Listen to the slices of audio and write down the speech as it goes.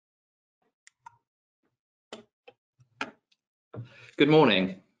Good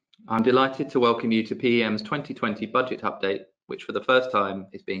morning. I'm delighted to welcome you to PEM's 2020 budget update, which for the first time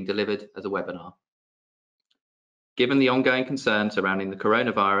is being delivered as a webinar. Given the ongoing concerns surrounding the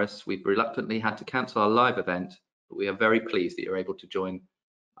coronavirus, we've reluctantly had to cancel our live event, but we are very pleased that you're able to join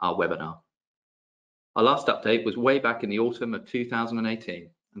our webinar. Our last update was way back in the autumn of 2018,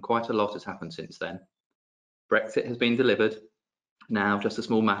 and quite a lot has happened since then. Brexit has been delivered. Now just a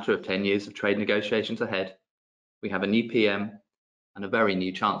small matter of 10 years of trade negotiations ahead. We have a new PM and a very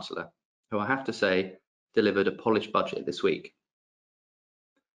new Chancellor, who I have to say delivered a polished budget this week.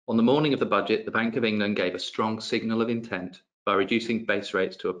 On the morning of the budget, the Bank of England gave a strong signal of intent by reducing base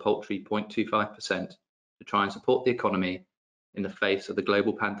rates to a paltry 0.25% to try and support the economy in the face of the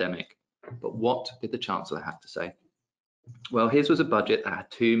global pandemic. But what did the Chancellor have to say? Well, his was a budget that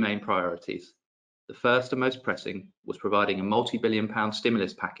had two main priorities. The first and most pressing was providing a multi-billion-pound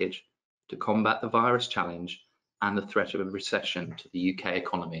stimulus package to combat the virus challenge and the threat of a recession to the UK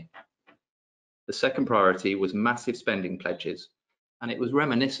economy. The second priority was massive spending pledges, and it was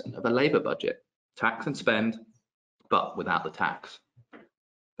reminiscent of a Labour budget, tax and spend, but without the tax.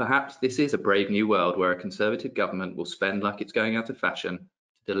 Perhaps this is a brave new world where a Conservative government will spend like it's going out of fashion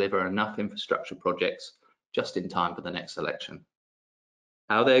to deliver enough infrastructure projects just in time for the next election.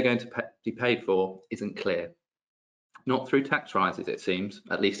 How they're going to be paid for isn't clear. Not through tax rises, it seems,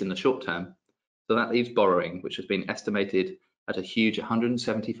 at least in the short term. So that leaves borrowing, which has been estimated at a huge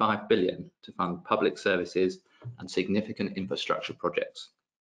 175 billion to fund public services and significant infrastructure projects.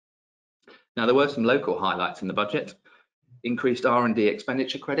 Now, there were some local highlights in the budget. Increased R&D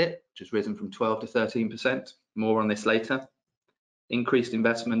expenditure credit, which has risen from 12 to 13%. More on this later. Increased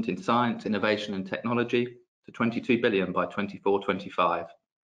investment in science, innovation and technology to 22 billion by 24-25.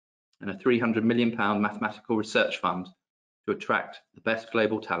 And a £300 million mathematical research fund to attract the best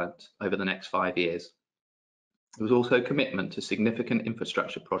global talent over the next 5 years. There was also a commitment to significant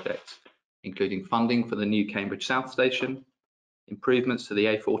infrastructure projects, including funding for the new Cambridge South Station, improvements to the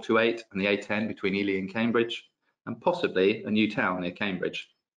A428 and the A10 between Ely and Cambridge, and possibly a new town near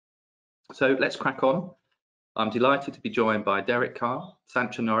Cambridge. So let's crack on. I'm delighted to be joined by Derek Carr,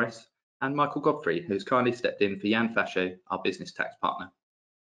 Sancha Norris, and Michael Godfrey, who's kindly stepped in for Jan Fascio, our business tax partner.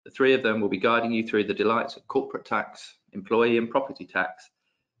 The three of them will be guiding you through the delights of corporate tax, employee and property tax,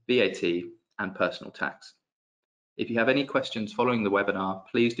 VAT, and personal tax. If you have any questions following the webinar,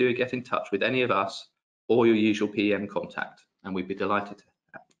 please do get in touch with any of us or your usual PM contact, and we'd be delighted to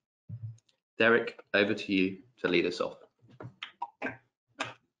help. Derek, over to you to lead us off.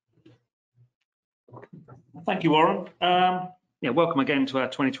 Thank you, Warren. Welcome again to our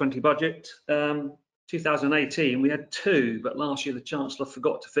 2020 budget. 2018, we had two, but last year the Chancellor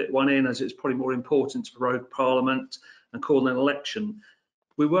forgot to fit one in as it's probably more important to prorogue Parliament and call an election.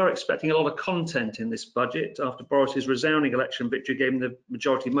 We were expecting a lot of content in this budget after Boris's resounding election victory gave him the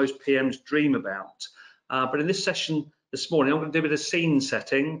majority most PMs dream about. But in this session this morning, I'm going to do a bit of scene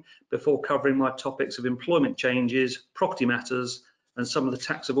setting before covering my topics of employment changes, property matters, and some of the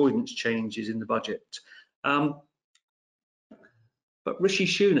tax avoidance changes in the budget. But Rishi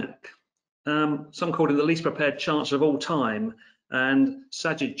Sunak, some called him the least prepared Chancellor of all time, and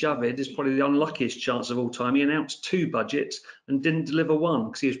Sajid Javid is probably the unluckiest Chancellor of all time. He announced two budgets and didn't deliver one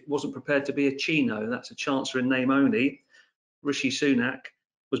because he wasn't prepared to be a Chino. That's a Chancellor in name only. Rishi Sunak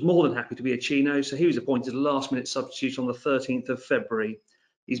was more than happy to be a Chino, so he was appointed a last-minute substitute on the 13th of February.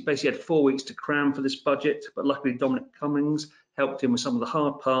 He's basically had 4 weeks to cram for this budget, but luckily Dominic Cummings helped him with some of the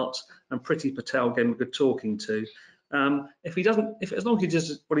hard parts, and Priti Patel gave him a good talking to. As long as he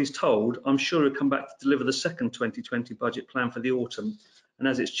does what he's told, I'm sure he'll come back to deliver the second 2020 budget plan for the autumn. And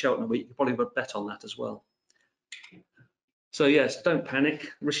as it's Cheltenham week, you can probably bet on that as well. So yes, don't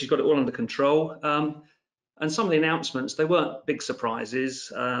panic. Rishi's got it all under control. And some of the announcements, they weren't big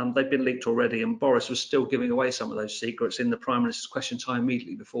surprises. They've been leaked already, and Boris was still giving away some of those secrets in the Prime Minister's question time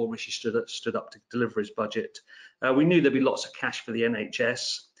immediately before Rishi stood up to deliver his budget. We knew there'd be lots of cash for the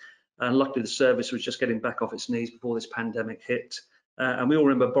NHS. And luckily the service was just getting back off its knees before this pandemic hit. And we all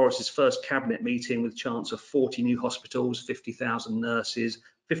remember Boris's first cabinet meeting with chance of 40 new hospitals, 50,000 nurses,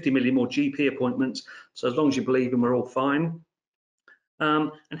 50 million more GP appointments. So as long as you believe him, we're all fine.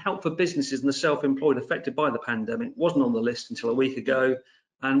 And help for businesses and the self-employed affected by the pandemic wasn't on the list until a week ago.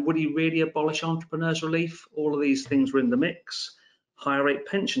 And would he really abolish entrepreneurs' relief? All of these things were in the mix. Higher rate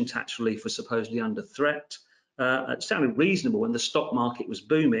pension tax relief was supposedly under threat. It sounded reasonable when the stock market was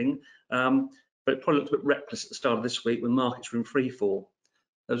booming, but it probably looked a bit reckless at the start of this week when markets were in free fall.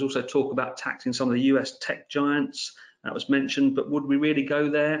 There was also talk about taxing some of the US tech giants. That was mentioned, but would we really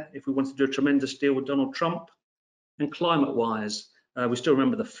go there if we wanted to do a tremendous deal with Donald Trump? And climate-wise, we still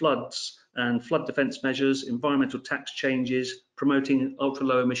remember the floods and flood defence measures, environmental tax changes, promoting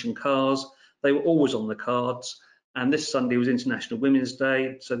ultra-low emission cars. They were always on the cards. And this Sunday was International Women's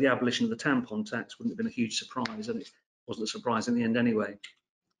Day, so the abolition of the tampon tax wouldn't have been a huge surprise, and it wasn't a surprise in the end anyway.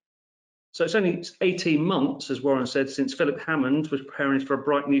 So it's only 18 months, as Warren said, since Philip Hammond was preparing for a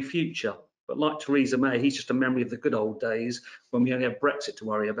bright new future. But like Theresa May, he's just a memory of the good old days when we only had Brexit to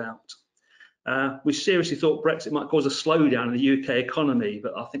worry about. We seriously thought Brexit might cause a slowdown in the UK economy,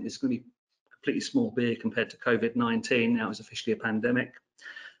 but I think it's going to be completely small beer compared to COVID-19. Now it's officially a pandemic.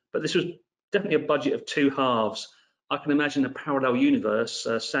 But this was definitely a budget of two halves. I can imagine a parallel universe.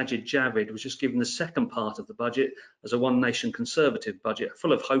 Sajid Javid was just given the second part of the budget as a One Nation Conservative budget,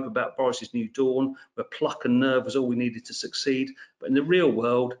 full of hope about Boris's new dawn, where pluck and nerve was all we needed to succeed. But in the real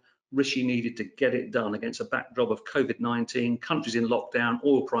world, Rishi needed to get it done against a backdrop of COVID-19, countries in lockdown,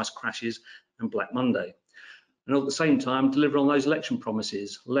 oil price crashes, and Black Monday. And at the same time, deliver on those election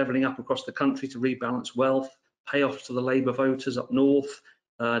promises, levelling up across the country to rebalance wealth, pay off to the Labour voters up north,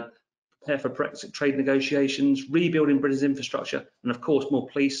 prepare for Brexit trade negotiations, rebuilding Britain's infrastructure, and of course, more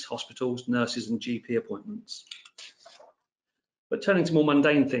police, hospitals, nurses, and GP appointments. But turning to more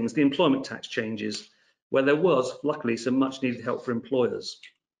mundane things, the employment tax changes, where there was, luckily, some much needed help for employers.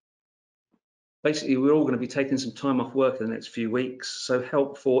 Basically, we're all going to be taking some time off work in the next few weeks, so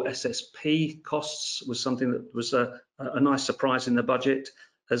help for SSP costs was something that was a nice surprise in the budget.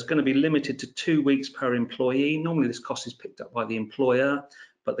 There's going to be limited to 2 weeks per employee. Normally this cost is picked up by the employer,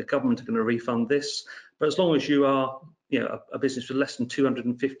 but the government are going to refund this. But as long as you are a business with less than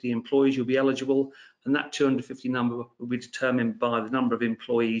 250 employees, you'll be eligible, and that 250 number will be determined by the number of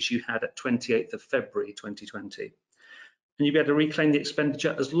employees you had at 28th of February 2020. And you'll be able to reclaim the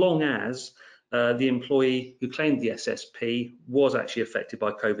expenditure as long as the employee who claimed the SSP was actually affected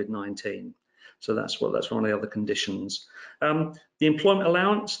by COVID-19. So that's one of the other conditions. The employment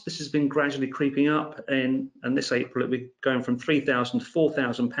allowance, this has been gradually creeping up, and this April it'll be going from £3,000 to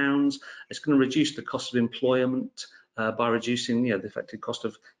 £4,000. It's going to reduce the cost of employment by reducing the effective cost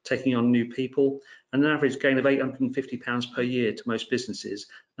of taking on new people, and an average gain of £850 per year to most businesses.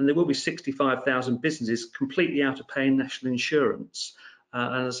 And there will be 65,000 businesses completely out of paying national insurance.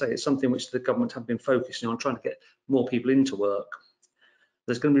 And as I say, it's something which the government have been focusing on, trying to get more people into work.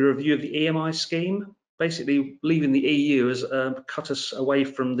 There's going to be a review of the EMI scheme. Basically, leaving the EU has cut us away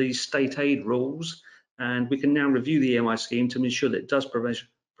from these state aid rules, and we can now review the EMI scheme to ensure that it does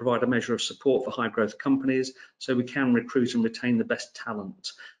provide a measure of support for high growth companies, so we can recruit and retain the best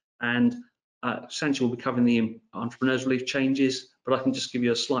talent. And Chancellor will be covering the entrepreneurs relief changes, but I can just give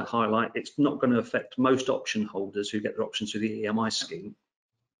you a slight highlight. It's not going to affect most option holders who get their options through the EMI scheme.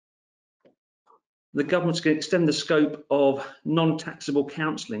 The government's going to extend the scope of non-taxable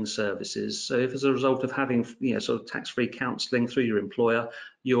counselling services. So if as a result of having sort of tax-free counselling through your employer,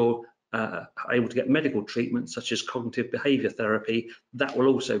 you're able to get medical treatment such as cognitive behaviour therapy, that will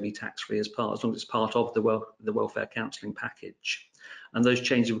also be tax-free as long as it's part of the welfare counselling package. And those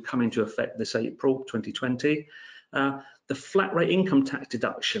changes will come into effect this April 2020. The flat rate income tax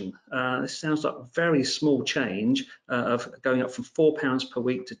deduction, this sounds like a very small change of going up from £4 per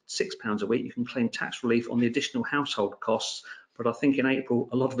week to £6 a week. You can claim tax relief on the additional household costs, but I think in April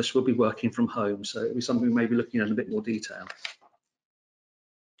a lot of us will be working from home, so it'll be something we may be looking at in a bit more detail.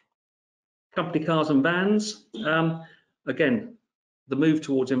 Company cars and vans, again, the move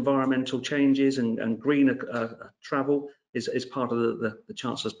towards environmental changes and greener travel is part of the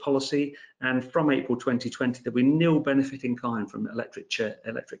Chancellor's policy, and from April 2020 there'll be nil benefit in kind from electric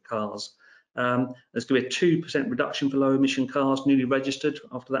cars. There's going to be a 2% reduction for low emission cars newly registered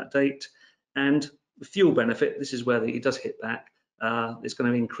after that date, and the fuel benefit, this is where it does hit back, it's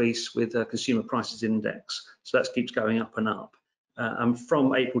going to increase with consumer prices index, so that keeps going up and up. And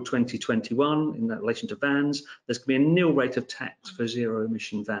from April 2021, in relation to vans, there's going to be a nil rate of tax for zero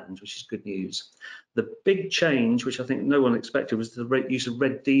emission vans, which is good news. The big change, which I think no one expected, was the use of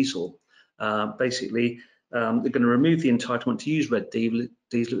red diesel. Basically, they're going to remove the entitlement to use red diesel.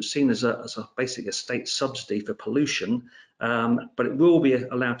 It was seen as basically a state subsidy for pollution, but it will be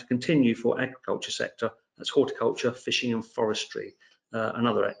allowed to continue for agriculture sector, that's horticulture, fishing and forestry, and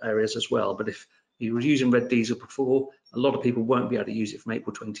other areas as well. But if you were using red diesel before, a lot of people won't be able to use it from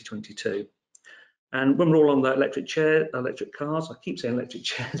April 2022. And when we're all on the electric cars, I keep saying electric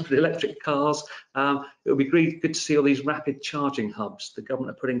chairs, but electric cars, it'll be good to see all these rapid charging hubs. The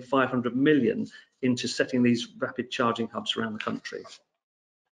government are putting 500 million into setting these rapid charging hubs around the country.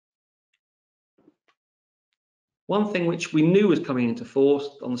 One thing which we knew was coming into force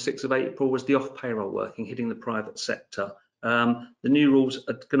on the 6th of April was the off-payroll working hitting the private sector. The new rules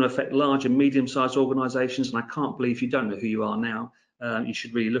are going to affect large and medium-sized organisations, and I can't believe you don't know who you are now. you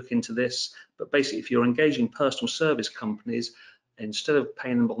should really look into this. But basically, if you're engaging personal service companies, instead of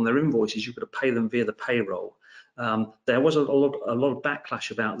paying them on their invoices, you've got to pay them via the payroll. There was a lot of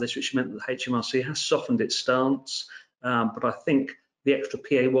backlash about this, which meant that the HMRC has softened its stance. But I think the extra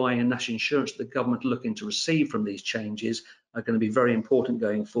PAY and national insurance that the government are looking to receive from these changes are going to be very important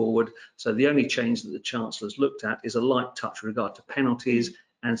going forward. So the only change that the Chancellor has looked at is a light touch with regard to penalties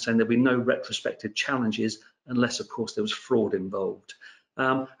and saying there'll be no retrospective challenges unless, of course, there was fraud involved.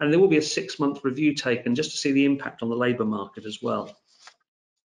 And there will be a 6-month review taken just to see the impact on the labour market as well.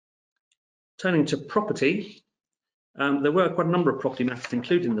 Turning to property, there were quite a number of property matters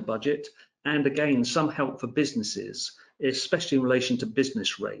included in the budget, and again, some help for businesses, especially in relation to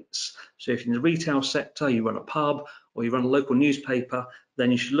business rates. So if you're in the retail sector, you run a pub or you run a local newspaper, then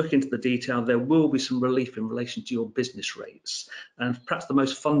you should look into the detail. There will be some relief in relation to your business rates. And perhaps the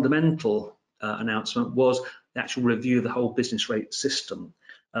most fundamental announcement was the actual review of the whole business rate system.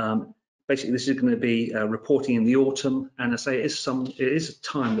 Basically, this is going to be reporting in the autumn, and I say it is a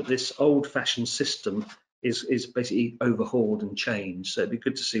time that this old-fashioned system is basically overhauled and changed. So it'd be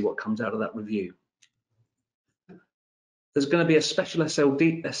good to see what comes out of that review. There's going to be a special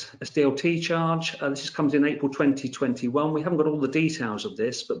SDLT charge. This comes in April 2021. We haven't got all the details of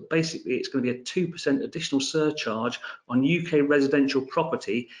this, but basically it's going to be a 2% additional surcharge on UK residential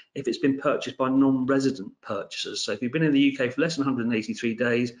property if it's been purchased by non-resident purchasers. So if you've been in the UK for less than 183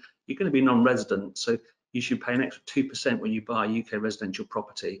 days, you're going to be non-resident. So you should pay an extra 2% when you buy UK residential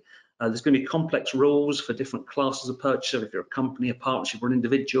property. There's going to be complex rules for different classes of purchaser, if you're a company, a partnership, or an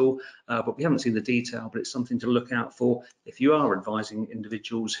individual, but we haven't seen the detail, but it's something to look out for if you are advising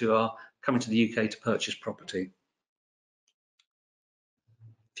individuals who are coming to the UK to purchase property.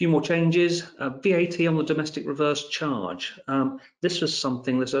 A few more changes. VAT on the domestic reverse charge. This was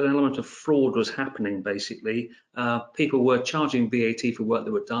something, there's an element of fraud was happening basically. People were charging VAT for work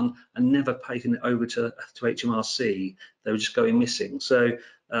that were done and never paying it over to HMRC. They were just going missing. So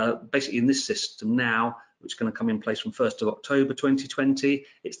basically in this system now, which is going to come in place from 1st of October 2020,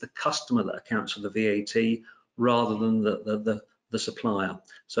 it's the customer that accounts for the VAT rather than the supplier.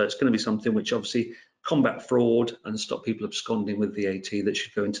 So it's going to be something which obviously combat fraud and stop people absconding with VAT that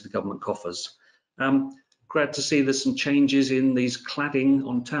should go into the government coffers. Glad to see there's some changes in these cladding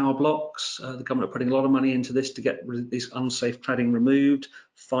on tower blocks. The government are putting a lot of money into this to get this unsafe cladding removed,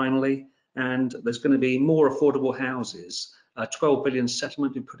 finally, and there's going to be more affordable houses. 12 billion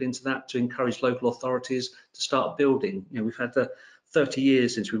settlement been put into that to encourage local authorities to start building. You know, we've had 30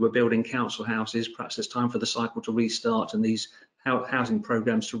 years since we were building council houses. Perhaps it's time for the cycle to restart and these housing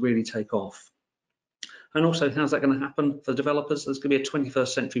programs to really take off. And also, how's that going to happen for developers? There's going to be a 21st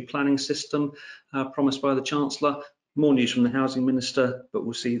century planning system promised by the Chancellor. More news from the Housing Minister, but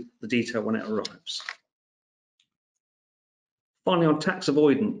we'll see the detail when it arrives. Finally, on tax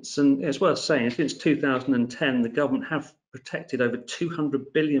avoidance, and it's worth saying, since 2010, the government have protected over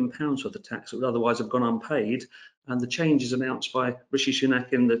 £200 billion worth of tax that would otherwise have gone unpaid. And the changes announced by Rishi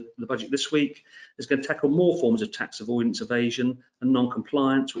Sunak in the budget this week is going to tackle more forms of tax avoidance, evasion and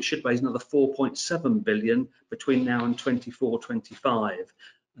non-compliance, which should raise another 4.7 billion between now and 24-25.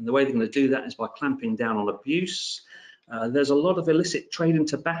 And the way they're going to do that is by clamping down on abuse. There's a lot of illicit trade in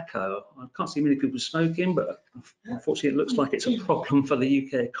tobacco. I can't see many people smoking, but unfortunately it looks like it's a problem for the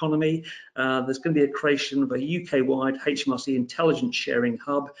UK economy. There's going to be a creation of a UK-wide HMRC intelligence sharing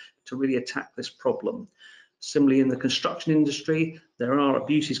hub to really attack this problem. Similarly, in the construction industry, there are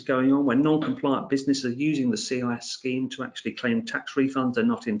abuses going on where non-compliant businesses are using the CIS scheme to actually claim tax refunds they're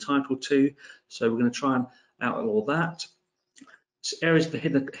not entitled to. So we're going to try and outlaw that. Areas of the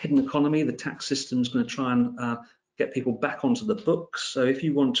hidden economy, the tax system is going to try and get people back onto the books. So if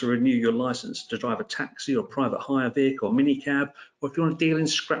you want to renew your license to drive a taxi or private hire vehicle or minicab, or if you want to deal in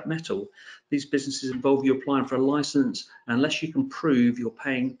scrap metal, these businesses involve you applying for a license. Unless you can prove you're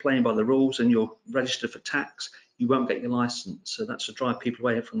playing by the rules and you're registered for tax, you won't get your license. So that's to drive people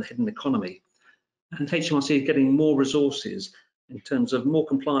away from the hidden economy. And HMRC is getting more resources in terms of more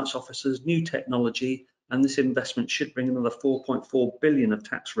compliance officers, new technology, and this investment should bring another 4.4 billion of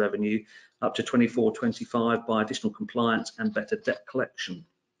tax revenue up to 24-25 by additional compliance and better debt collection.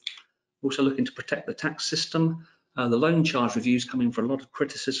 Also looking to protect the tax system. The loan charge reviews coming for a lot of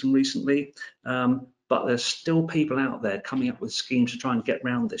criticism recently, but there's still people out there coming up with schemes to try and get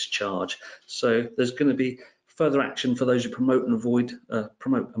around this charge. So there's going to be further action for those who promote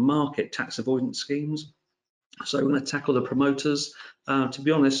and market tax avoidance schemes. So we're going to tackle the promoters. To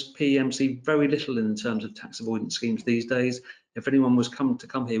be honest, PEM see very little in terms of tax avoidance schemes these days. If anyone was come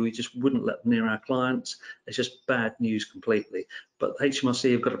here, we just wouldn't let them near our clients. It's just bad news completely. But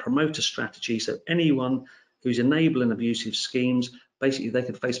HMRC have got a promoter strategy, so anyone who's enabling abusive schemes. Basically, they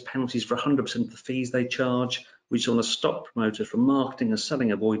could face penalties for 100% of the fees they charge, which want to stop promoters from marketing and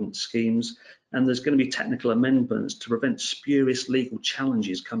selling avoidance schemes. And there's going to be technical amendments to prevent spurious legal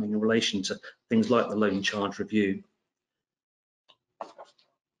challenges coming in relation to things like the loan charge review.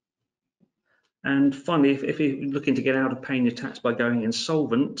 And finally, if you're looking to get out of paying your tax by going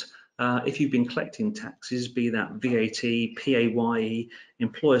insolvent, if you've been collecting taxes, be that VAT, PAYE,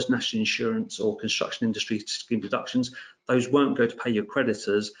 Employers' National Insurance or Construction Industry Scheme deductions, those won't go to pay your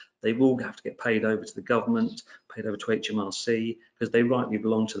creditors. They will have to get paid over to the government, paid over to HMRC, because they rightly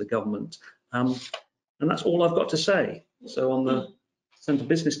belong to the government. And that's all I've got to say. So on the Centre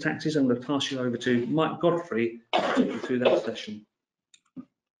Business Taxes, I'm going to pass you over to Mike Godfrey to take you through that session.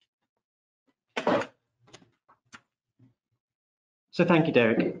 So thank you,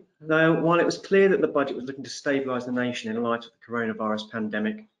 Derek. Now, while it was clear that the budget was looking to stabilise the nation in light of the coronavirus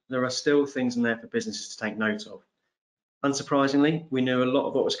pandemic, there are still things in there for businesses to take note of. Unsurprisingly, we knew a lot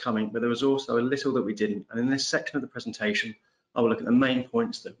of what was coming, but there was also a little that we didn't. And in this section of the presentation, I will look at the main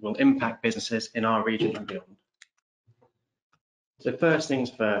points that will impact businesses in our region and beyond. So first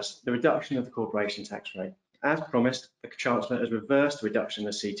things first, the reduction of the corporation tax rate. As promised, the Chancellor has reversed the reduction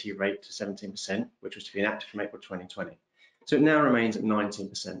of the CT rate to 17%, which was to be enacted from April 2020. So it now remains at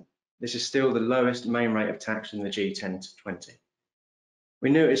 19%. This is still the lowest main rate of tax in the G10 to 20.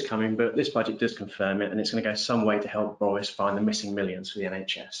 We knew it was coming, but this budget does confirm it, and it's going to go some way to help Boris find the missing millions for the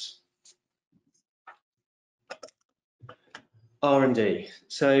NHS. R&D.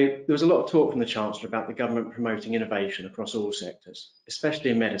 So there was a lot of talk from the Chancellor about the government promoting innovation across all sectors, especially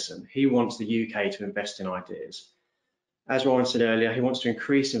in medicine. He wants the UK to invest in ideas. As Warren said earlier, he wants to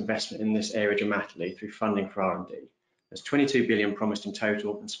increase investment in this area dramatically through funding for R&D. There's 22 billion promised in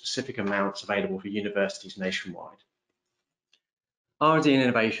total and specific amounts available for universities nationwide. R&D and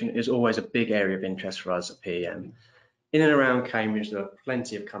innovation is always a big area of interest for us at PEM. In and around Cambridge, there are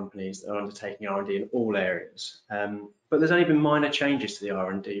plenty of companies that are undertaking R&D in all areas, but there's only been minor changes to the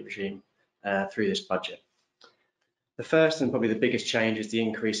R&D regime through this budget. The first and probably the biggest change is the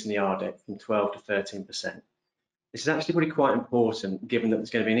increase in the RDEC from 12 to 13%. This is actually pretty quite important, given that there's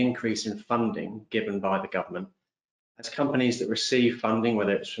going to be an increase in funding given by the government. As companies that receive funding,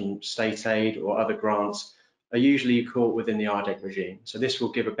 whether it's from state aid or other grants, are usually caught within the RDEC regime. So this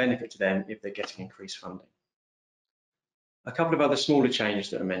will give a benefit to them if they're getting increased funding. A couple of other smaller changes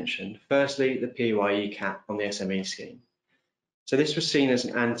that are mentioned. Firstly, the PAYE cap on the SME scheme. So this was seen as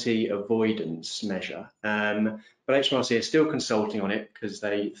an anti-avoidance measure, but HMRC is still consulting on it because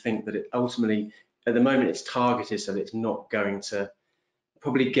they think that it ultimately, at the moment, it's targeted so that it's not going to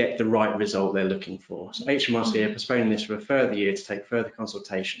probably get the right result they're looking for. So HMRC are postponing this for a further year to take further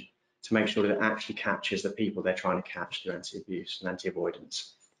consultation to make sure that it actually captures the people they're trying to catch through anti-abuse and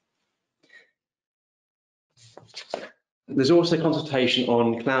anti-avoidance. There's also consultation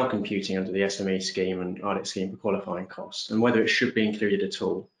on cloud computing under the SME scheme and RDEC scheme for qualifying costs and whether it should be included at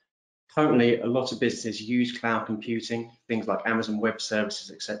all. Currently, a lot of businesses use cloud computing, things like Amazon Web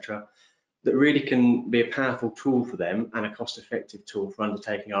Services, etc., that really can be a powerful tool for them and a cost-effective tool for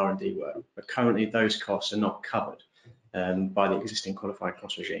undertaking R&D work. But currently, those costs are not covered by the existing qualifying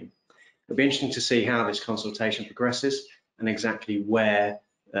cost regime. It'll be interesting to see how this consultation progresses and exactly where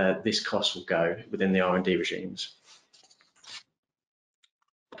this cost will go within the R&D regimes.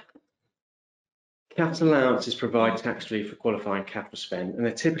 Capital allowances provide tax relief for qualifying capital spend, and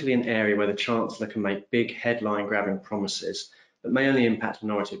they're typically an area where the Chancellor can make big headline-grabbing promises that may only impact a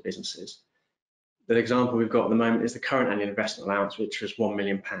minority of businesses. The example we've got at the moment is the current annual investment allowance, which was £1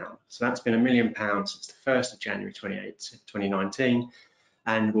 million. So that's been £1 million since the 1st of January 2019,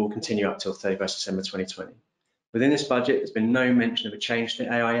 and will continue up till 31st December 2020. Within this budget, there's been no mention of a change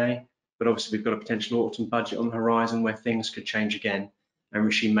to AIA, but obviously we've got a potential autumn budget on the horizon where things could change again,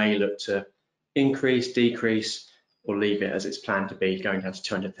 and she may look to increase, decrease, or leave it as it's planned to be, going down to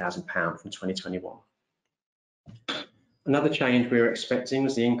 £200,000 from 2021. Another change we were expecting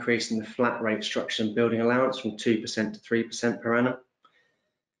was the increase in the flat rate structure and building allowance from 2% to 3% per annum.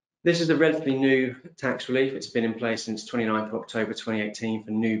 This is a relatively new tax relief. It's been in place since 29th of October 2018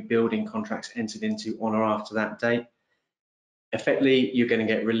 for new building contracts entered into on or after that date. Effectively, you're going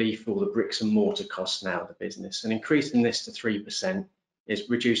to get relief for all the bricks and mortar costs now of the business, and increasing this to 3% is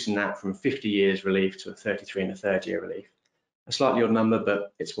reducing that from 50 years relief to a 33 and a third year relief. A slightly odd number,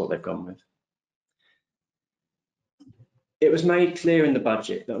 but it's what they've gone with. It was made clear in the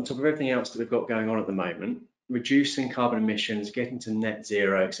budget that on top of everything else that we've got going on at the moment, reducing carbon emissions, getting to net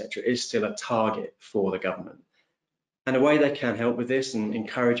zero, etc., is still a target for the government. And a way they can help with this and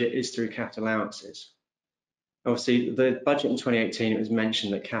encourage it is through capital allowances. Obviously, the budget in 2018, it was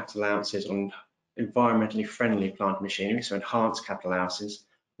mentioned that capital allowances on environmentally friendly plant machinery, so enhanced capital allowances,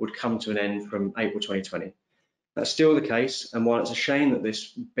 would come to an end from April 2020. That's still the case, and while it's a shame that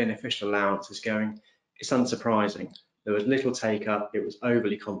this beneficial allowance is going, it's unsurprising. There was little take up, it was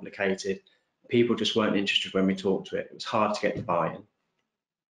overly complicated, people just weren't interested when we talked to it. It was hard to get the buy-in.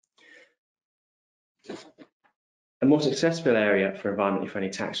 A more successful area for environmentally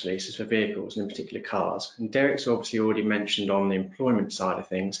friendly tax relief is for vehicles, and in particular cars. And Derek's obviously already mentioned on the employment side of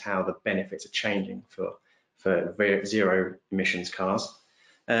things how the benefits are changing for zero emissions cars.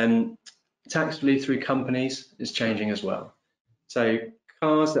 Tax relief through companies is changing as well. So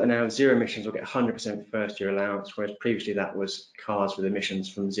cars that are now zero emissions will get 100% first year allowance, whereas previously that was cars with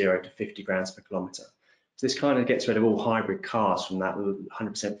emissions from 0 to 50 grams per kilometre. So this kind of gets rid of all hybrid cars from that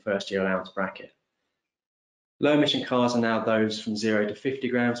 100% first year allowance bracket. Low emission cars are now those from 0 to 50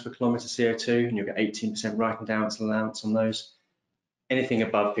 grams per kilometre CO2, and you'll get 18% writing down allowance on those. Anything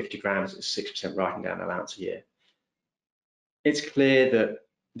above 50 grams is 6% writing down allowance a year. It's clear that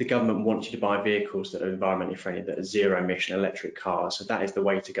the government wants you to buy vehicles that are environmentally friendly, that are zero emission electric cars. So that is the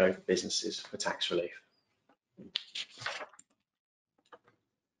way to go for businesses for tax relief.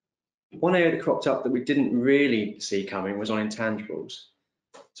 One area that cropped up that we didn't really see coming was on intangibles.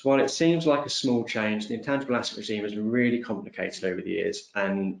 So while it seems like a small change, the intangible asset regime has been really complicated over the years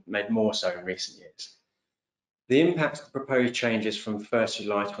and made more so in recent years. The impact of the proposed changes from 1st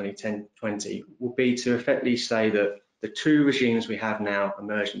July 2020 will be to effectively say that the two regimes we have now are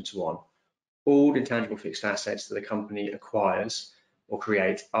merged into one. All intangible fixed assets that the company acquires or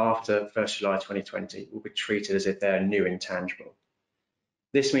creates after 1st July 2020 will be treated as if they're a new intangible.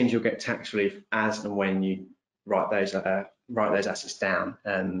 This means you'll get tax relief as and when you write those assets down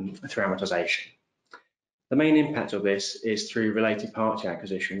through amortization. The main impact of this is through related party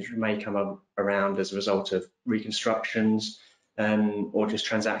acquisitions, which may come around as a result of reconstructions or just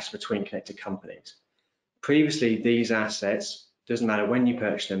transactions between connected companies. Previously, these assets, doesn't matter when you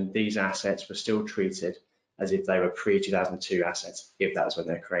purchase them, these assets were still treated as if they were pre-2002 assets, if that's when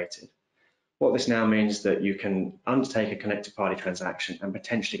they're created. What this now means is that you can undertake a connected party transaction and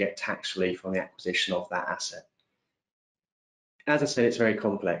potentially get tax relief on the acquisition of that asset. As I said, it's very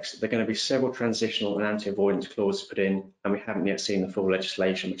complex. There are going to be several transitional and anti-avoidance clauses put in, and we haven't yet seen the full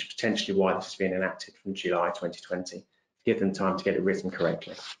legislation, which is potentially why this has been enacted from July 2020, to give them time to get it written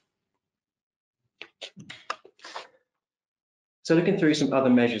correctly. So looking through some other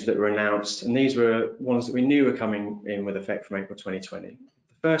measures that were announced, and these were ones that we knew were coming in with effect from April 2020. The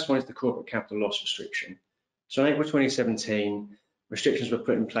first one is the corporate capital loss restriction. So in April 2017, restrictions were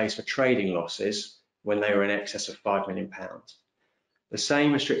put in place for trading losses when they were in excess of £5 million. The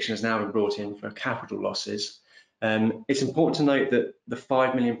same restriction has now been brought in for capital losses. It's important to note that the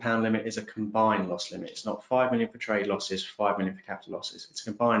 £5 million limit is a combined loss limit. It's not 5 million for trade losses, 5 million for capital losses. It's a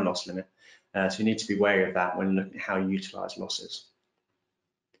combined loss limit. So you need to be wary of that when looking at how you utilise losses.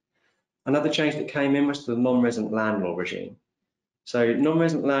 Another change that came in was the non-resident landlord regime. So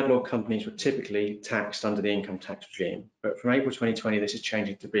non-resident landlord companies were typically taxed under the income tax regime, but from April 2020, this is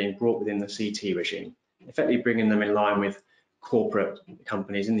changing to being brought within the CT regime, effectively bringing them in line with corporate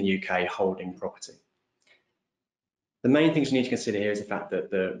companies in the UK holding property. The main things you need to consider here is the fact that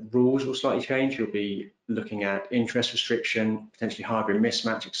the rules will slightly change. You'll be looking at interest restriction, potentially hybrid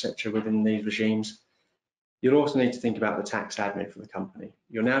mismatch, etc. within these regimes. You'll also need to think about the tax admin for the company.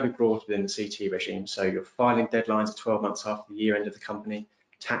 You'll now be brought within the CT regime, so your filing deadlines are 12 months after the year end of the company,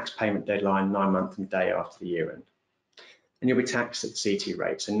 tax payment deadline 9 months from the day after the year end. And you'll be taxed at the CT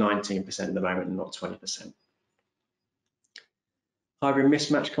rate, so 19% at the moment and not 20%. Hybrid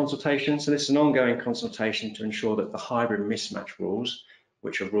mismatch consultation. So this is an ongoing consultation to ensure that the hybrid mismatch rules,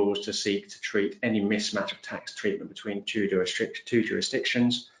 which are rules to seek to treat any mismatch of tax treatment between two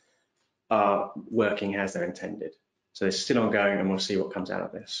jurisdictions, are working as they're intended. So it's still ongoing and we'll see what comes out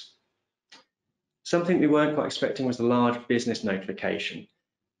of this. Something we weren't quite expecting was the large business notification.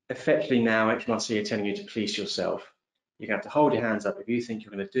 Effectively now, HMRC are telling you to police yourself. You're going to have to hold your hands up if you think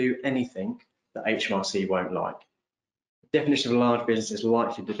you're going to do anything that HMRC won't like. The definition of a large business is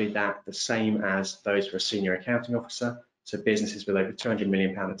likely to be the same as those for a senior accounting officer, so businesses with over £200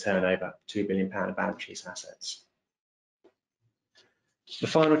 million of turnover, £2 billion of balance sheet assets. The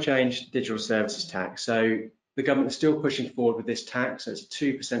final change, digital services tax. So the government is still pushing forward with this tax. So it's a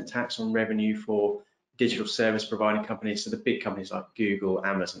 2% tax on revenue for digital service providing companies. So the big companies like Google,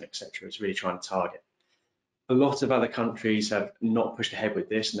 Amazon, etc. is really trying to target. A lot of other countries have not pushed ahead with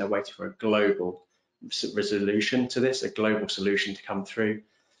this and they're waiting for a global resolution to this, a global solution to come through.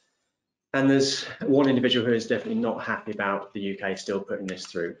 And there's one individual who is definitely not happy about the UK still putting this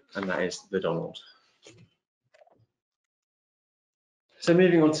through, and that is the Donald. So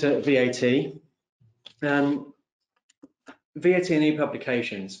moving on to VAT. VAT and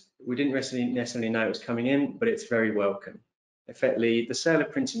e-publications, we didn't necessarily know it was coming in, but it's very welcome. Effectively, the sale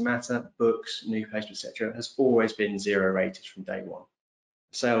of printed matter, books, newspapers, etc., has always been zero rated from day one.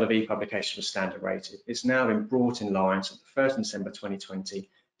 The sale of e-publications was standard rated. It's now been brought in line, so the 1st of December 2020,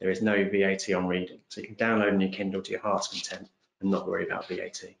 there is no VAT on reading. So you can download on your Kindle to your heart's content and not worry about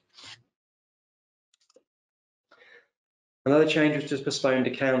VAT. Another change was just postponed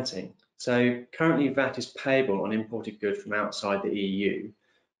accounting. So currently VAT is payable on imported goods from outside the EU,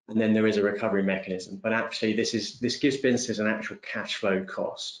 and then there is a recovery mechanism, but actually this gives businesses an actual cash flow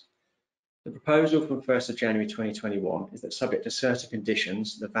cost. The proposal from 1st of January 2021 is that, subject to certain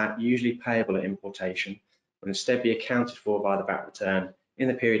conditions, the VAT usually payable at importation will instead be accounted for by the VAT return in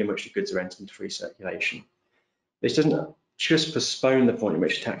the period in which the goods are entered into free circulation. This doesn't just postpone the point at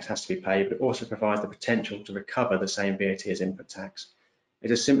which tax has to be paid, but it also provides the potential to recover the same VAT as input tax.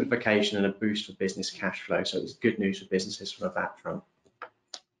 It's a simplification and a boost for business cash flow, so it's good news for businesses from a VAT front.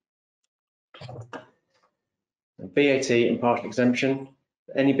 VAT and partial exemption.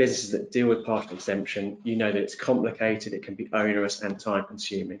 Any businesses that deal with partial exemption, you know that it's complicated, it can be onerous and time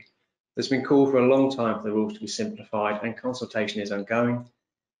consuming. There's been called for a long time for the rules to be simplified, and consultation is ongoing.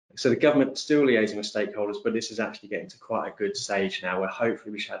 So the government is still liaising with stakeholders, but this is actually getting to quite a good stage now where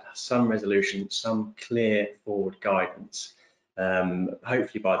hopefully we should have some resolution, some clear forward guidance,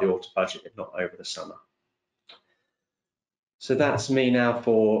 hopefully by the autumn budget, if not over the summer. So that's me now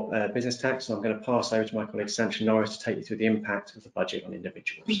for business tax, and I'm going to pass over to my colleague Chancellor to take you through the impact of the budget on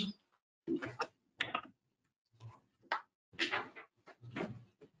individuals.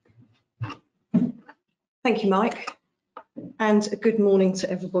 Thank you, Mike, and a good morning to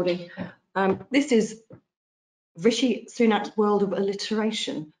everybody. This is Rishi Sunak's world of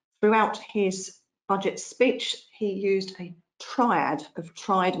alliteration. Throughout his budget speech, he used a triad of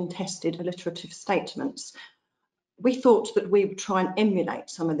tried and tested alliterative statements. We thought that we would try and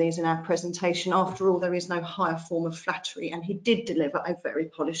emulate some of these in our presentation. After all, there is no higher form of flattery, and he did deliver a very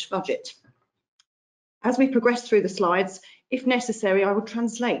polished budget. As we progress through the slides, if necessary, I will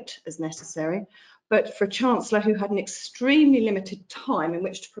translate as necessary. But for a Chancellor who had an extremely limited time in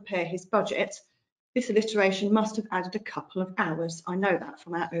which to prepare his budget, this alliteration must have added a couple of hours. I know that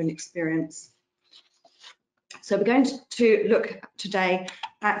from our own experience. So we're going to look today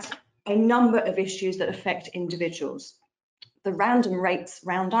at a number of issues that affect individuals. The random rates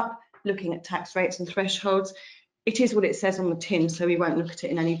roundup, looking at tax rates and thresholds. It is what it says on the tin, so we won't look at it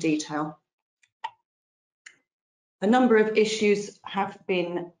in any detail. A number of issues have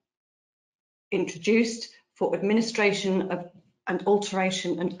been introduced for administration of and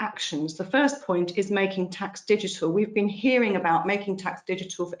alteration and actions. The first point is making tax digital. We've been hearing about making tax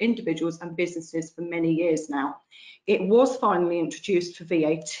digital for individuals and businesses for many years now. It was finally introduced for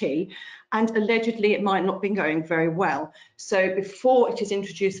VAT, and allegedly it might not have been going very well. So before it is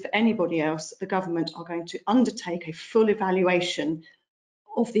introduced for anybody else, the government are going to undertake a full evaluation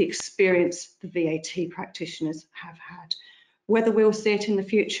of the experience the VAT practitioners have had. Whether we'll see it in the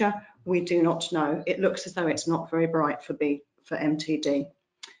future, we do not know. It looks as though it's not very bright for MTD.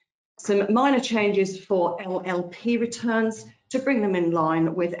 Some minor changes for LLP returns to bring them in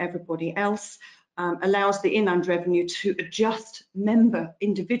line with everybody else. Allows the Inland Revenue to adjust member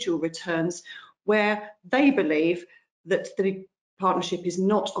individual returns where they believe that the partnership is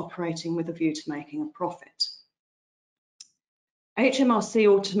not operating with a view to making a profit. HMRC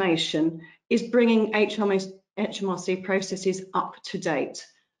automation is bringing HMRC processes up to date.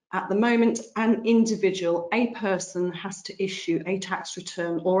 At the moment, an individual, a person, has to issue a tax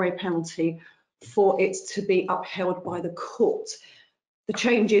return or a penalty for it to be upheld by the court. The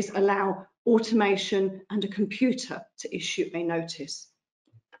changes allow automation and a computer to issue a notice.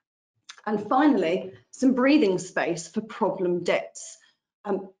 And finally, some breathing space for problem debts.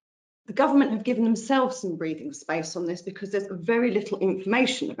 The government have given themselves some breathing space on this because there's very little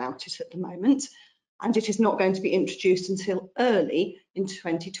information about it at the moment, and it is not going to be introduced until early in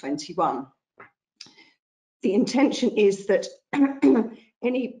 2021. The intention is that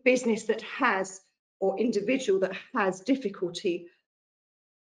any business that has, or individual that has difficulty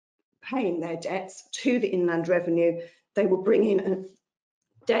paying their debts to the Inland Revenue, they will bring in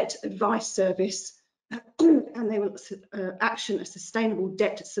a debt advice service and they will action a sustainable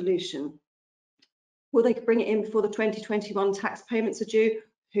debt solution. Will they bring it in before the 2021 tax payments are due?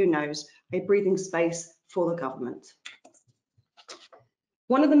 Who knows? A breathing space for the government.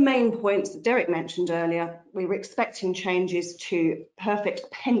 One of the main points that Derek mentioned earlier, we were expecting changes to perfect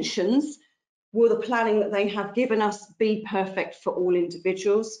pensions. Will the planning that they have given us be perfect for all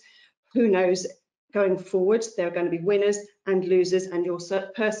individuals? Who knows? going forward, there are going to be winners and losers, and your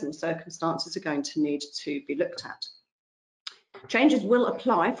personal circumstances are going to need to be looked at. Changes will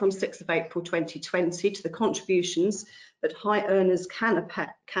apply from 6th of April 2020 to the contributions that high earners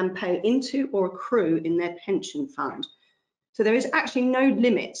can pay into or accrue in their pension fund. So there is actually no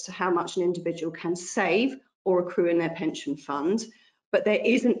limit to how much an individual can save or accrue in their pension fund, but there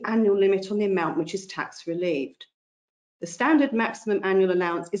is an annual limit on the amount which is tax relieved. The standard maximum annual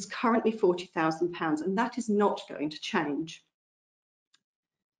allowance is currently £40,000, and that is not going to change.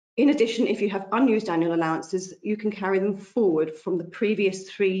 In addition, if you have unused annual allowances, you can carry them forward from the previous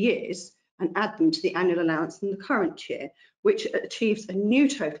 3 years and add them to the annual allowance in the current year, which achieves a new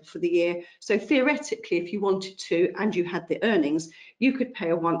total for the year. So theoretically, if you wanted to and you had the earnings, you could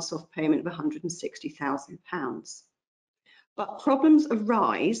pay a once-off payment of £160,000. But problems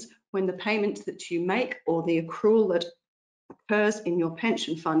arise when the payment that you make or the accrual that occurs in your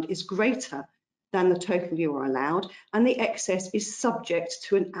pension fund is greater than the total you are allowed, and the excess is subject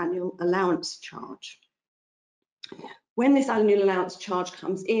to an annual allowance charge. When this annual allowance charge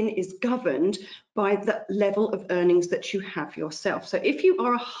comes in is governed by the level of earnings that you have yourself. So if you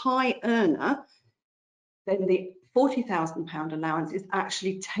are a high earner, then the £40,000 allowance is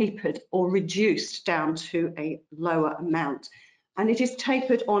actually tapered or reduced down to a lower amount. And it is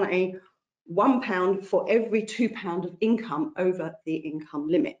tapered on a £1 for every £2 of income over the income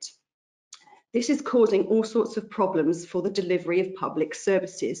limit. This is causing all sorts of problems for the delivery of public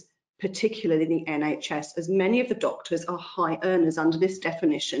services, particularly the NHS, as many of the doctors are high earners under this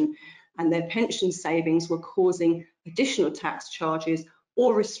definition, and their pension savings were causing additional tax charges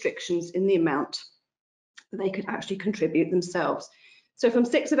or restrictions in the amount they could actually contribute themselves. So from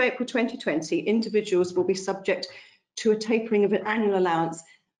 6th of April 2020, individuals will be subject to a tapering of an annual allowance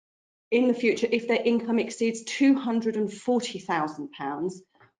in the future if their income exceeds £240,000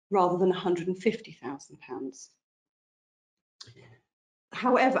 rather than £150,000.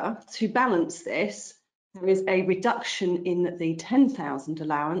 However, to balance this, there is a reduction in the £10,000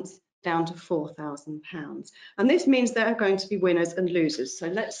 allowance down to £4,000. And this means there are going to be winners and losers. So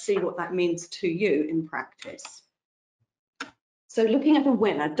let's see what that means to you in practice. So looking at a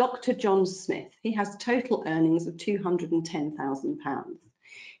winner, Dr. John Smith, he has total earnings of £210,000.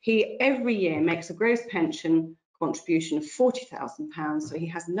 He every year makes a gross pension contribution of £40,000, so he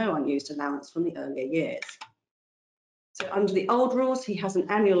has no unused allowance from the earlier years. So under the old rules, he has an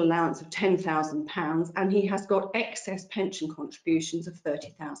annual allowance of £10,000 and he has got excess pension contributions of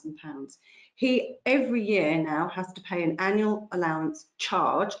 £30,000. He every year now has to pay an annual allowance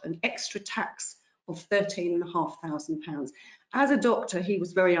charge, an extra tax of £13,500. As a doctor, he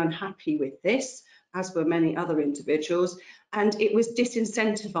was very unhappy with this, as were many other individuals, and it was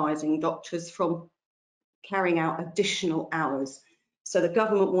disincentivising doctors from carrying out additional hours. So the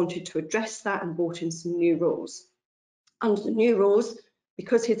government wanted to address that and brought in some new rules. Under the new rules,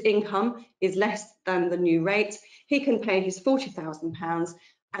 because his income is less than the new rate, he can pay his £40,000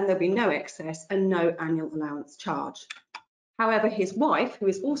 and there'll be no excess and no annual allowance charge. However, his wife, who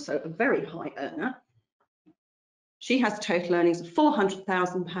is also a very high earner, she has total earnings of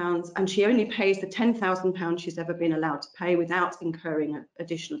 £400,000 and she only pays the £10,000 she's ever been allowed to pay without incurring an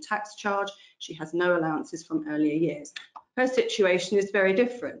additional tax charge. She has no allowances from earlier years. Her situation is very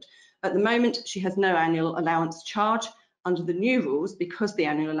different. At the moment, she has no annual allowance charge. Under the new rules, because the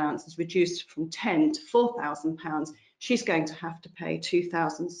annual allowance is reduced from £10,000 to £4,000, she's going to have to pay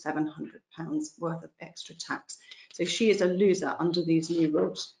 £2,700 worth of extra tax. So she is a loser under these new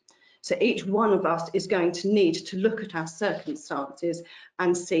rules. So each one of us is going to need to look at our circumstances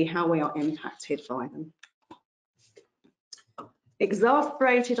and see how we are impacted by them.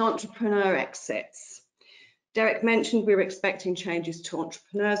 Exasperated entrepreneur exits. Derek mentioned we were expecting changes to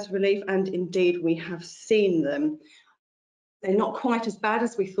entrepreneurs relief, and indeed we have seen them. They're not quite as bad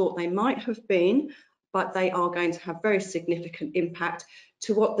as we thought they might have been, but they are going to have very significant impact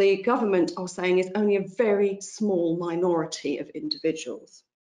to what the government are saying is only a very small minority of individuals.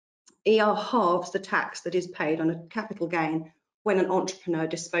 ER halves the tax that is paid on a capital gain when an entrepreneur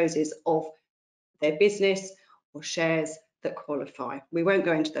disposes of their business or shares that qualify. We won't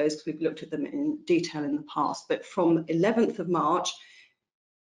go into those because we've looked at them in detail in the past, but from 11th of March,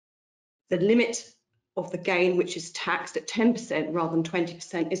 the limit of the gain, which is taxed at 10% rather than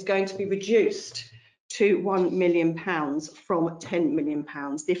 20%, is going to be reduced to £1 million from £10 million.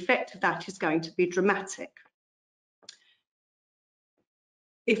 The effect of that is going to be dramatic.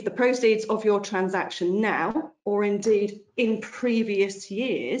 If the proceeds of your transaction now, or indeed in previous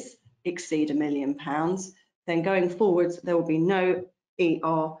years, exceed £1 million, then going forwards, there will be no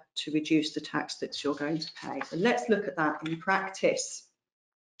ER to reduce the tax that you're going to pay. So let's look at that in practice.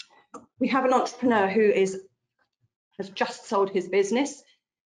 We have an entrepreneur who has just sold his business.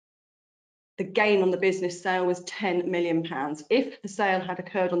 The gain on the business sale was £10 million. If the sale had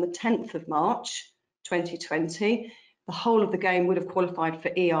occurred on the 10th of March 2020, the whole of the gain would have qualified for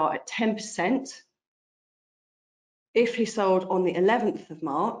ER at 10%. If he sold on the 11th of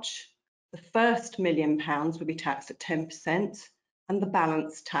March, the first £1 million would be taxed at 10% and the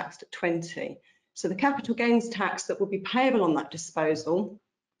balance taxed at 20%. So the capital gains tax that will be payable on that disposal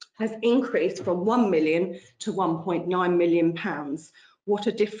has increased from 1 million to 1.9 million pounds. What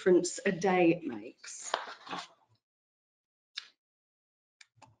a difference a day makes.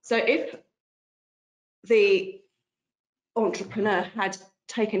 So if the entrepreneur had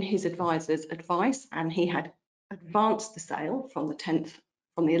taken his advisor's advice and he had advanced the sale from the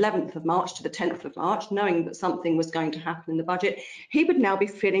 11th of March to the 10th of March, knowing that something was going to happen in the budget, he would now be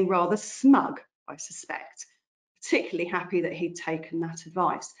feeling rather smug, I suspect, particularly happy that he'd taken that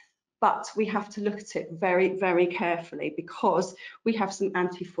advice. But we have to look at it very, very carefully because we have some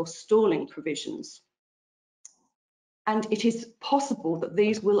anti-forestalling provisions. And it is possible that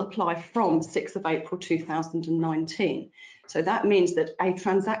these will apply from 6th of April 2019. So that means that a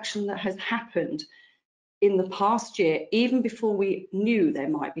transaction that has happened in the past year, even before we knew there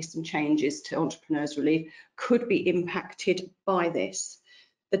might be some changes to Entrepreneurs Relief, could be impacted by this.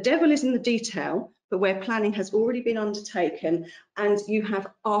 The devil is in the detail, but where planning has already been undertaken and you have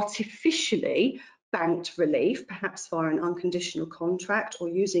artificially banked relief, perhaps via an unconditional contract or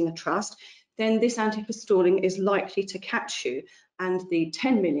using a trust, then this anti-forestalling is likely to catch you and the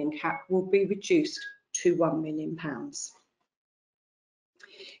 10 million cap will be reduced to £1 million.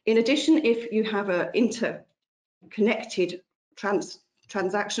 In addition, if you have an interconnected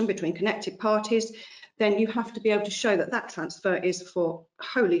transaction between connected parties, then you have to be able to show that that transfer is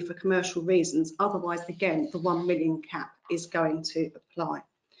wholly for commercial reasons. Otherwise, again, the 1 million cap is going to apply.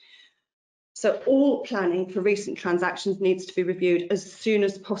 So all planning for recent transactions needs to be reviewed as soon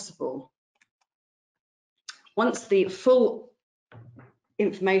as possible. Once the full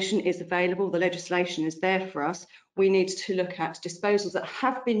information is available, the legislation is there for us, we need to look at disposals that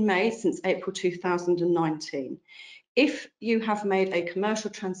have been made since April 2019. If you have made a commercial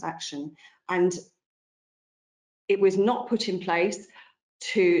transaction and it was not put in place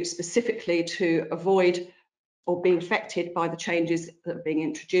specifically to avoid or be affected by the changes that are being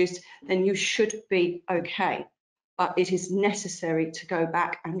introduced, then you should be okay. But it is necessary to go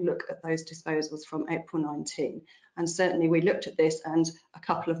back and look at those disposals from April 19. And certainly we looked at this and a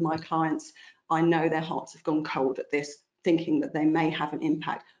couple of my clients, I know their hearts have gone cold at this, thinking that they may have an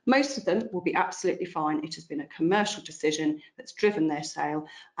impact. Most of them will be absolutely fine. It has been a commercial decision that's driven their sale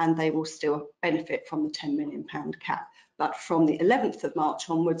and they will still benefit from the £10 million cap. But from the 11th of March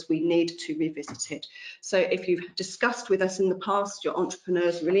onwards, we need to revisit it. So if you've discussed with us in the past your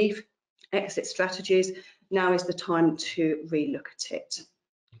Entrepreneurs Relief exit strategies, now is the time to relook at it.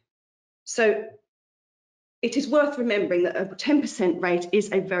 So it is worth remembering that a 10% rate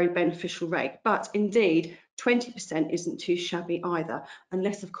is a very beneficial rate, but indeed 20% isn't too shabby either,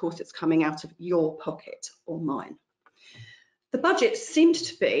 unless of course it's coming out of your pocket or mine. The budget seemed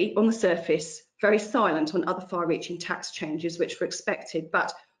to be, on the surface, very silent on other far-reaching tax changes which were expected,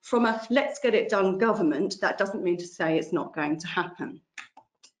 but from a let's get it done government, that doesn't mean to say it's not going to happen.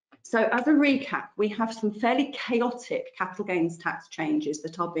 So as a recap, we have some fairly chaotic capital gains tax changes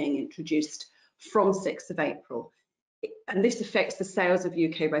that are being introduced from 6th of April. And this affects the sales of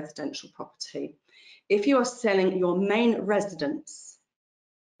UK residential property. If you are selling your main residence,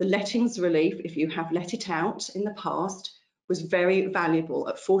 the lettings relief, if you have let it out in the past, was very valuable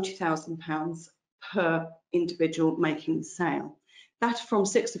at £40,000 per individual making the sale. That from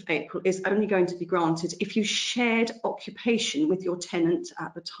 6th of April is only going to be granted if you shared occupation with your tenant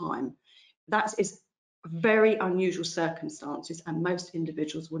at the time. That is very unusual circumstances and most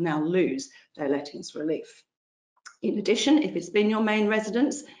individuals will now lose their lettings relief. In addition, if it's been your main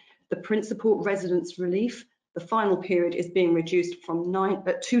residence, the principal residence relief, the final period is being reduced from 9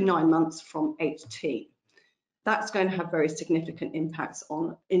 months from 18. That's going to have very significant impacts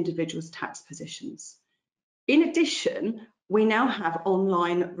on individuals' tax positions. In addition, we now have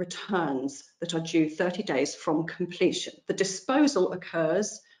online returns that are due 30 days from completion. The disposal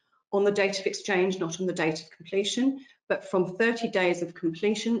occurs on the date of exchange, not on the date of completion, but from 30 days of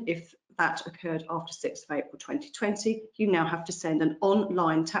completion, if that occurred after 6th of April 2020, you now have to send an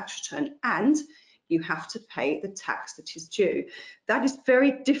online tax return and you have to pay the tax that is due. That is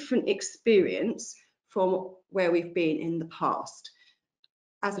very different experience from where we've been in the past.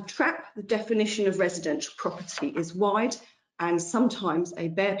 As a trap, the definition of residential property is wide and sometimes a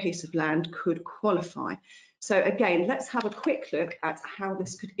bare piece of land could qualify. So again, let's have a quick look at how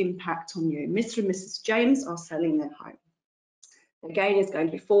this could impact on you. Mr. and Mrs. James are selling their home. Their gain is going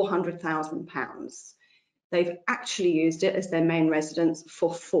to be £400,000. They've actually used it as their main residence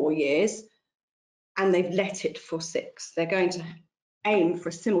for 4 years, and they've let it for 6. They're going to aim for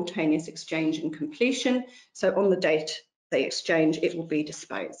a simultaneous exchange and completion. So on the date they exchange, it will be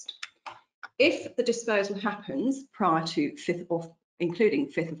disposed. If the disposal happens prior to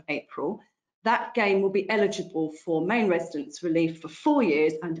including 5th of April, that gain will be eligible for main residence relief for 4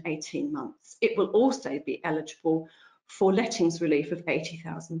 years and 18 months. It will also be eligible for lettings relief of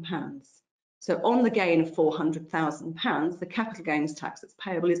 £80,000. So on the gain of £400,000, the capital gains tax that's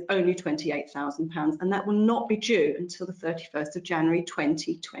payable is only £28,000, and that will not be due until the 31st of January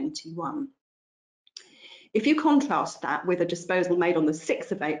 2021. If you contrast that with a disposal made on the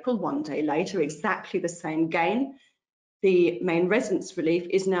 6th of April, 1 day later, exactly the same gain, the main residence relief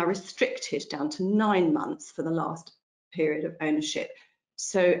is now restricted down to 9 months for the last period of ownership.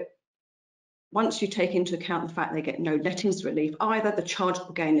 So once you take into account the fact they get no lettings relief either, the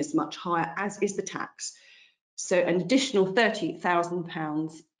chargeable gain is much higher, as is the tax. So an additional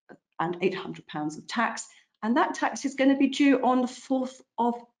 £30,000 and £800 of tax, and that tax is going to be due on the 4th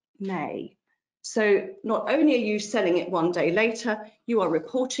of May. So not only are you selling it 1 day later, you are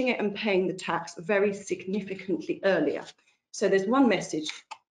reporting it and paying the tax very significantly earlier. So there's one message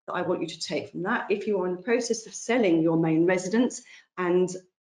that I want you to take from that. If you are in the process of selling your main residence and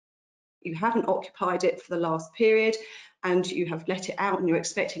you haven't occupied it for the last period and you have let it out and you're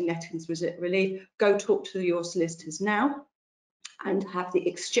expecting lettings relief, go talk to your solicitors now and have the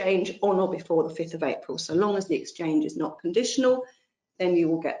exchange on or before the 5th of April. So long as the exchange is not conditional, then you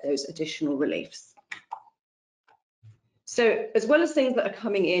will get those additional reliefs. So as well as things that are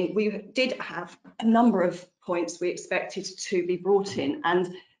coming in, we did have a number of points we expected to be brought in,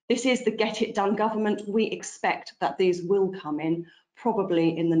 and this is the get it done government. We expect that these will come in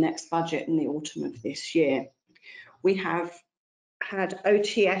probably in the next budget in the autumn of this year. We have had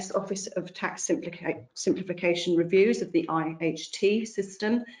OTS, Office of Tax Simplification reviews of the IHT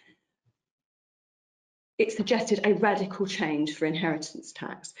system. It suggested a radical change for inheritance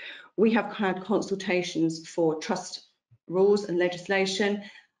tax. We have had consultations for trust rules and legislation.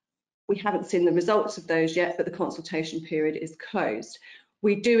 We haven't seen the results of those yet, but the consultation period is closed.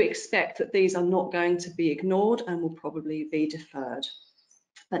 We do expect that these are not going to be ignored and will probably be deferred.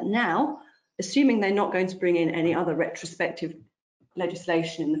 But now, assuming they're not going to bring in any other retrospective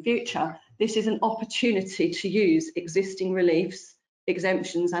legislation in the future, this is an opportunity to use existing reliefs,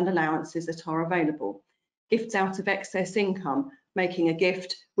 exemptions and allowances that are available. Gifts out of excess income, making a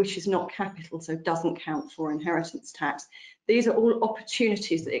gift which is not capital, so doesn't count for inheritance tax. These are all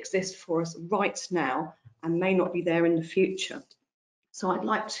opportunities that exist for us right now and may not be there in the future. So I'd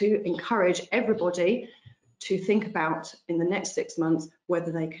like to encourage everybody to think about in the next 6 months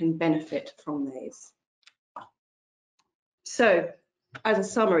whether they can benefit from these. So as a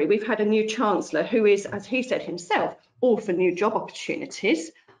summary, we've had a new Chancellor who is, as he said himself, all for new job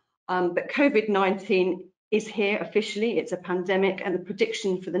opportunities, but COVID-19 is here officially. It's a pandemic, and the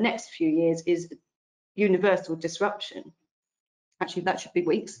prediction for the next few years is universal disruption. Actually, that should be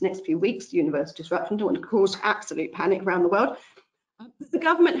weeks, next few weeks, universal disruption. Don't want to cause absolute panic around the world. The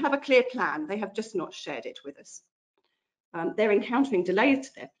government have a clear plan. They have just not shared it with us. They're encountering delays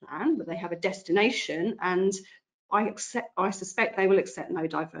to their plan, but they have a destination, and I suspect they will accept no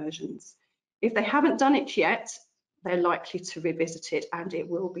diversions. If they haven't done it yet, they're likely to revisit it, and it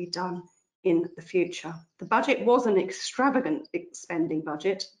will be done in the future. The budget was an extravagant spending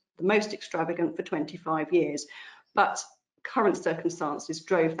budget, the most extravagant for 25 years, but current circumstances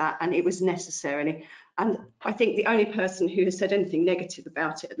drove that, and it was necessarily. And I think the only person who has said anything negative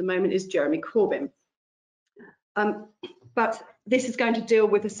about it at the moment is Jeremy Corbyn. But this is going to deal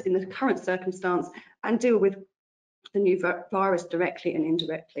with us in the current circumstance and deal with the new virus directly and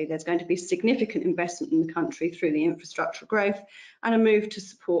indirectly. There's going to be significant investment in the country through the infrastructure growth and a move to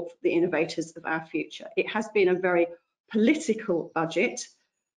support the innovators of our future. It has been a very political budget,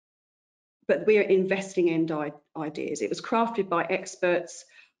 but we are investing in ideas. It was crafted by experts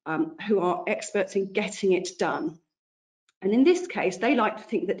who are experts in getting it done. And in this case, they like to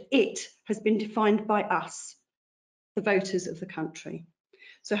think that it has been defined by us, the voters of the country.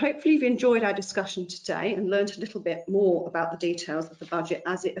 So hopefully you've enjoyed our discussion today and learned a little bit more about the details of the budget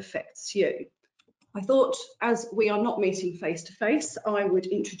as it affects you. I thought, as we are not meeting face to face, I would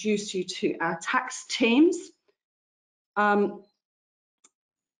introduce you to our tax teams. And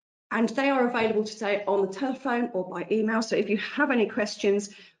they are available today on the telephone or by email. So if you have any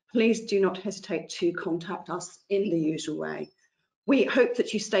questions, please do not hesitate to contact us in the usual way. We hope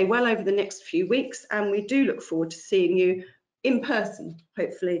that you stay well over the next few weeks, and we do look forward to seeing you in person,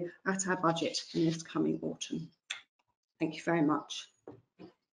 hopefully, at our budget in this coming autumn. Thank you very much.